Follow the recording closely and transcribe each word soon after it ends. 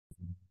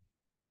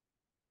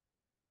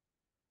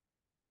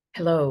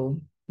Hello,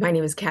 my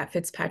name is Kat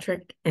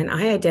Fitzpatrick, and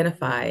I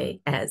identify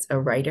as a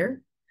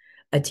writer,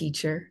 a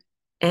teacher,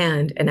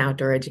 and an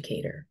outdoor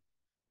educator.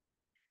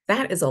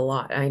 That is a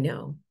lot, I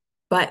know,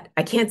 but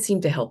I can't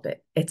seem to help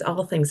it. It's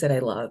all things that I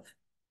love.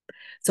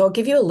 So I'll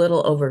give you a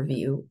little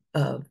overview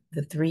of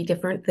the three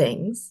different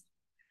things.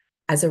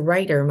 As a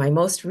writer, my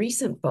most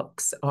recent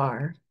books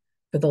are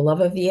For the Love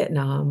of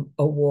Vietnam,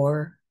 A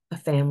War, a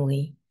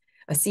Family,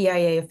 a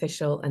CIA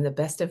Official, and the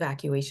Best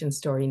Evacuation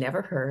Story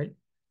Never Heard,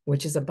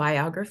 which is a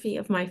biography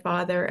of my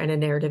father and a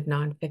narrative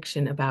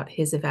nonfiction about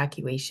his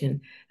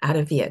evacuation out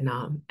of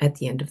Vietnam at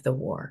the end of the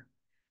war.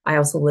 I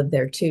also lived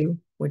there too,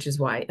 which is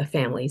why a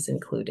family is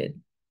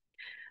included.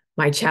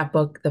 My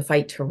chapbook, The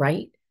Fight to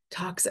Write,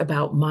 talks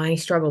about my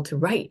struggle to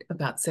write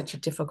about such a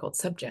difficult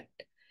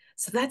subject.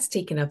 So that's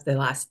taken up the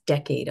last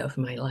decade of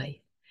my life.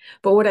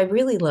 But what I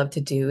really love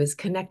to do is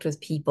connect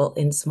with people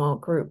in small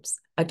groups,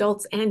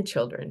 adults and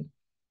children.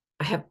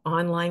 I have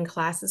online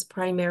classes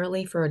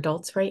primarily for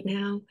adults right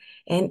now.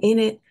 And in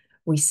it,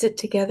 we sit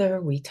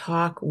together, we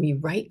talk, we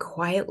write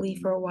quietly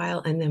for a while,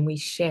 and then we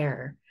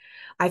share.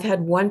 I've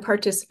had one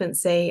participant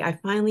say, I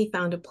finally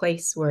found a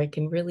place where I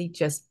can really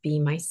just be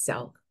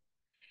myself.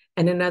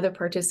 And another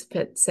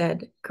participant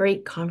said,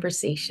 great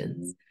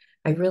conversations.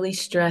 I really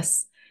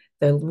stress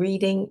the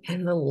reading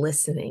and the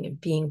listening and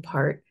being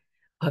part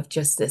of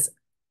just this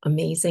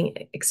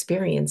amazing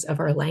experience of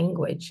our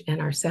language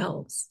and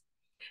ourselves.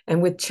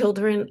 And with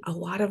children, a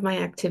lot of my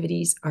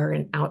activities are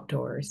in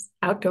outdoor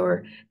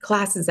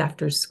classes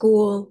after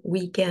school,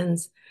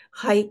 weekends,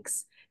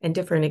 hikes, and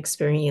different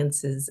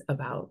experiences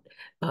about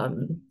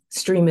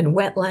stream and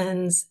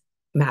wetlands,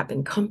 map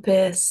and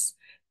compass,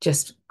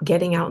 just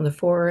getting out in the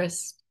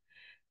forest.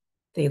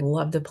 They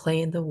love to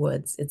play in the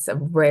woods. It's a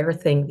rare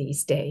thing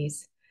these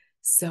days.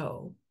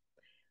 So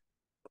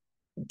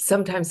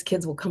sometimes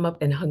kids will come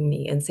up and hug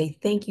me and say,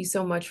 thank you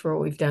so much for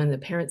what we've done. The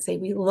parents say,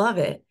 we love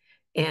it.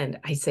 And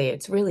I say,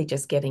 it's really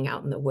just getting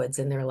out in the woods.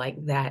 And they're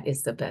like, that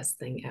is the best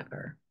thing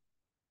ever.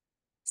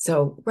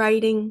 So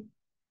writing,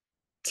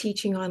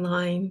 teaching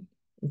online,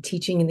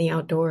 teaching in the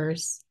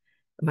outdoors,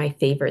 my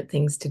favorite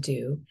things to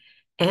do.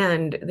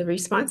 And the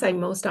response I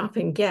most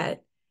often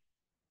get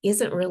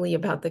isn't really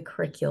about the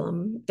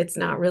curriculum. It's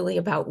not really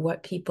about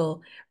what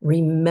people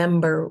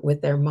remember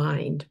with their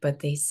mind, but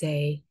they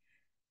say,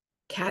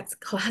 Kat's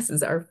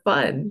classes are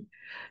fun.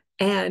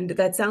 And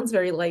that sounds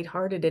very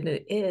lighthearted, and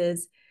it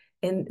is.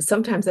 And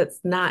sometimes that's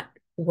not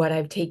what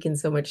I've taken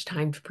so much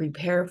time to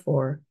prepare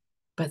for,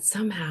 but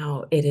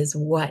somehow it is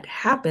what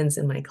happens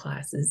in my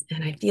classes.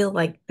 And I feel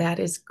like that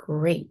is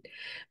great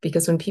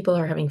because when people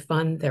are having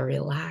fun, they're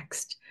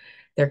relaxed,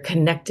 they're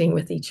connecting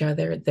with each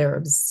other, they're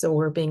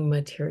absorbing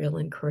material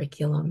and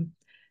curriculum.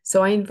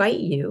 So I invite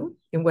you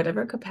in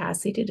whatever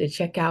capacity to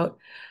check out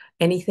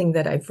anything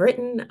that I've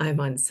written. I'm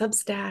on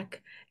Substack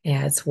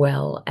as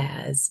well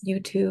as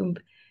YouTube,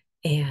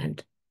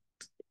 and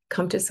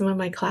come to some of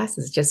my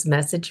classes. Just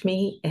message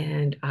me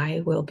and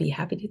I will be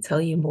happy to tell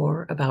you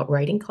more about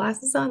writing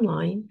classes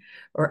online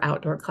or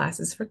outdoor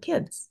classes for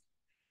kids.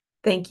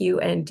 Thank you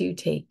and do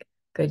take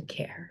good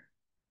care.